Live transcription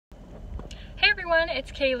Hey everyone,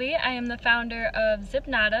 it's Kaylee. I am the founder of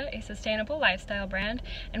Zipnada, a sustainable lifestyle brand,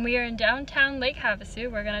 and we are in downtown Lake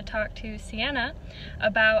Havasu. We're going to talk to Siena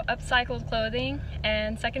about upcycled clothing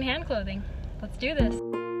and secondhand clothing. Let's do this.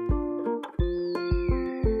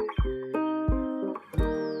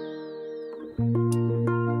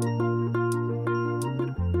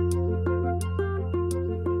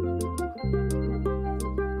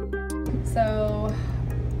 So,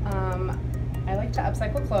 I like to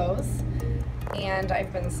upcycle clothes, and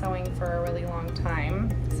I've been sewing for a really long time.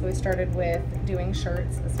 So we started with doing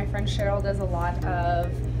shirts. My friend Cheryl does a lot of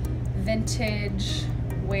vintage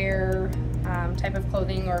wear type of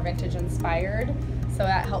clothing, or vintage inspired. So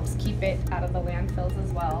that helps keep it out of the landfills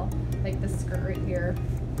as well. Like this skirt right here,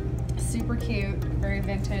 super cute, very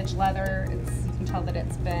vintage leather. You can tell that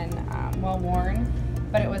it's been well worn,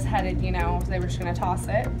 but it was headed, you know, they were just gonna toss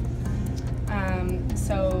it.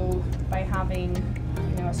 So by having,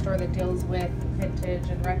 you know, a store that deals with vintage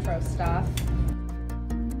and retro stuff,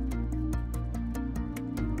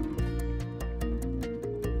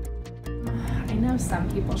 I know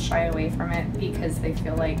some people shy away from it because they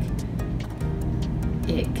feel like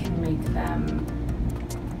it can make them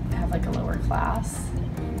have like a lower class,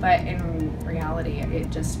 but in reality it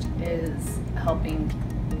just is helping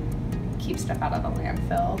keep stuff out of the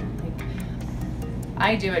landfill. Like,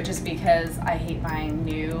 I do it just because I hate buying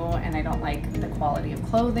new, and I don't like the quality of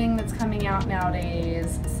clothing that's coming out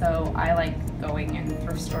nowadays. So I like going in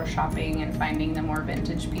thrift store shopping and finding the more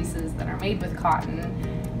vintage pieces that are made with cotton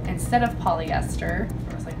instead of polyester.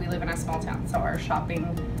 It's like we live in a small town, so our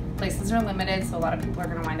shopping places are limited, so a lot of people are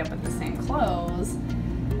going to wind up with the same clothes.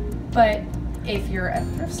 But if you're a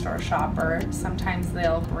thrift store shopper, sometimes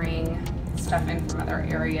they'll bring stuff in from other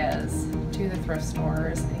areas to the thrift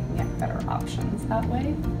stores, and you can get better options that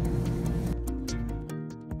way.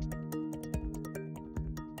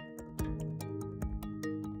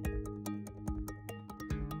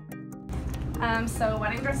 So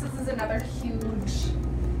wedding dresses is another huge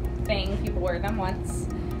thing. People wear them once,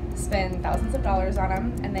 spend thousands of dollars on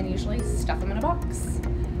them, and then usually stuff them in a box,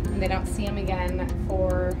 and they don't see them again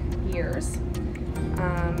for years.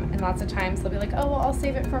 And lots of times they'll be like, oh, well, I'll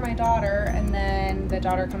save it for my daughter, and then the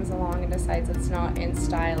daughter comes along and decides it's not in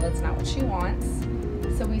style, it's not what she wants.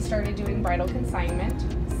 So we started doing bridal consignment.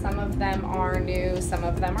 Some of them are new, some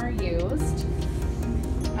of them are used,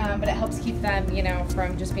 but it helps keep them, you know,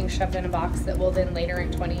 from just being shoved in a box that will then later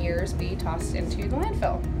in 20 years be tossed into the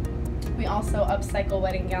landfill. We also upcycle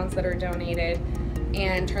wedding gowns that are donated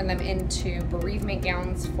and turn them into bereavement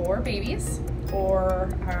gowns for babies, or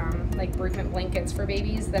like bereavement blankets for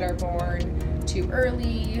babies that are born too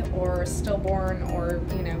early or stillborn, or,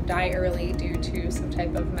 you know, die early due to some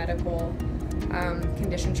type of medical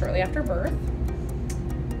condition shortly after birth.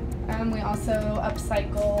 We also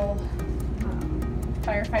upcycle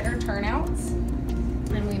firefighter turnouts,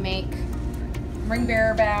 and we make ring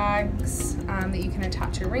bearer bags that you can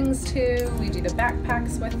attach your rings to. We do the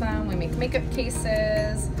backpacks with them. We make makeup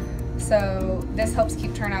cases. So this helps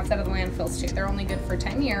keep turnouts out of the landfills too. They're only good for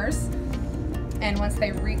 10 years. And once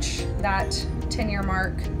they reach that 10-year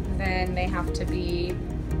mark, then they have to be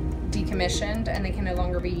decommissioned, and they can no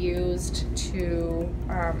longer be used to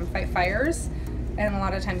fight fires. And a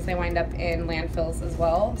lot of times they wind up in landfills as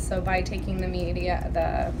well. So by taking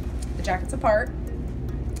the jackets apart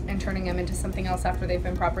and turning them into something else after they've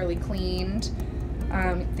been properly cleaned,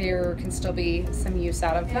 there can still be some use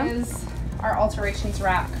out of them. Our alterations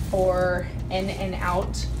rack for in and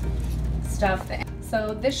out stuff.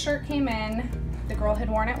 So this shirt came in, the girl had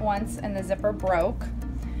worn it once and the zipper broke.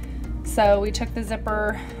 So we took the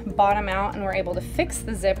zipper bottom out and were able to fix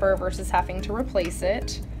the zipper versus having to replace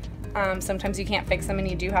it. Sometimes you can't fix them and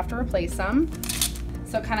you do have to replace them.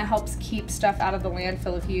 So it kind of helps keep stuff out of the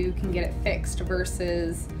landfill if you can get it fixed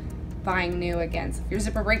versus buying new again. So if your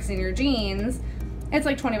zipper breaks in your jeans, it's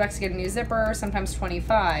like 20 bucks to get a new zipper, sometimes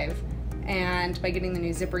 25. And by getting the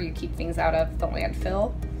new zipper, you keep things out of the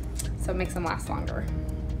landfill, so it makes them last longer.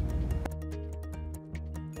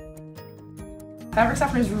 Fabric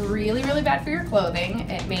softener is really, really bad for your clothing.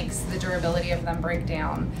 It makes the durability of them break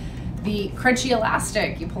down. The crunchy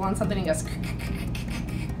elastic, you pull on something and it goes,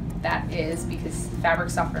 that is because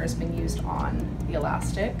fabric softener has been used on the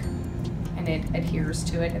elastic, and it adheres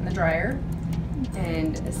to it in the dryer.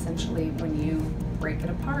 And essentially when you break it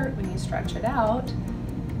apart, when you stretch it out,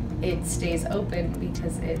 it stays open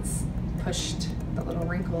because it's pushed the little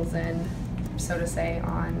wrinkles in, so to say,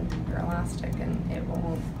 on your elastic, and it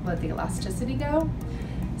won't let the elasticity go.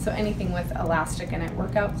 So anything with elastic in it,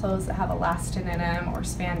 workout clothes that have elastin in them, or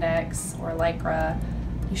spandex or lycra,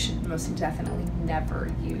 you should most definitely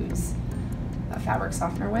never use a fabric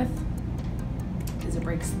softener with. because it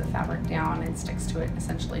breaks the fabric down and sticks to it and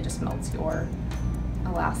essentially just melts your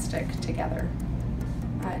elastic together.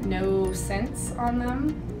 No scents on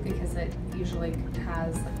them because it usually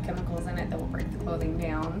has like chemicals in it that will break the clothing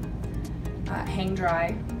down. Hang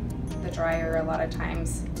dry. The dryer a lot of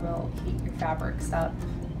times will heat your fabrics up.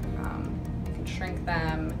 You can shrink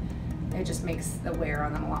them. It just makes the wear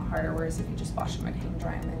on them a lot harder, whereas if you just wash them and hang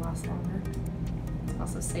dry them, they last longer. It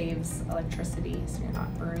also saves electricity, so you're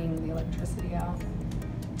not burning the electricity out.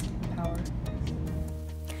 Power.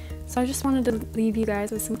 So I just wanted to leave you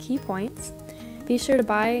guys with some key points. Be sure to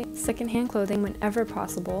buy secondhand clothing whenever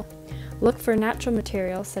possible. Look for natural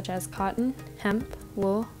materials such as cotton, hemp,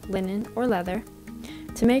 wool, linen, or leather.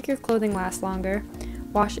 To make your clothing last longer,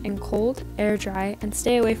 wash in cold, air dry, and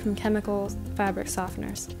stay away from chemical fabric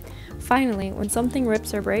softeners. Finally, when something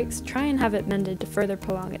rips or breaks, try and have it mended to further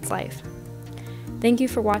prolong its life. Thank you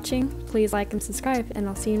for watching. Please like and subscribe, and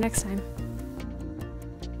I'll see you next time.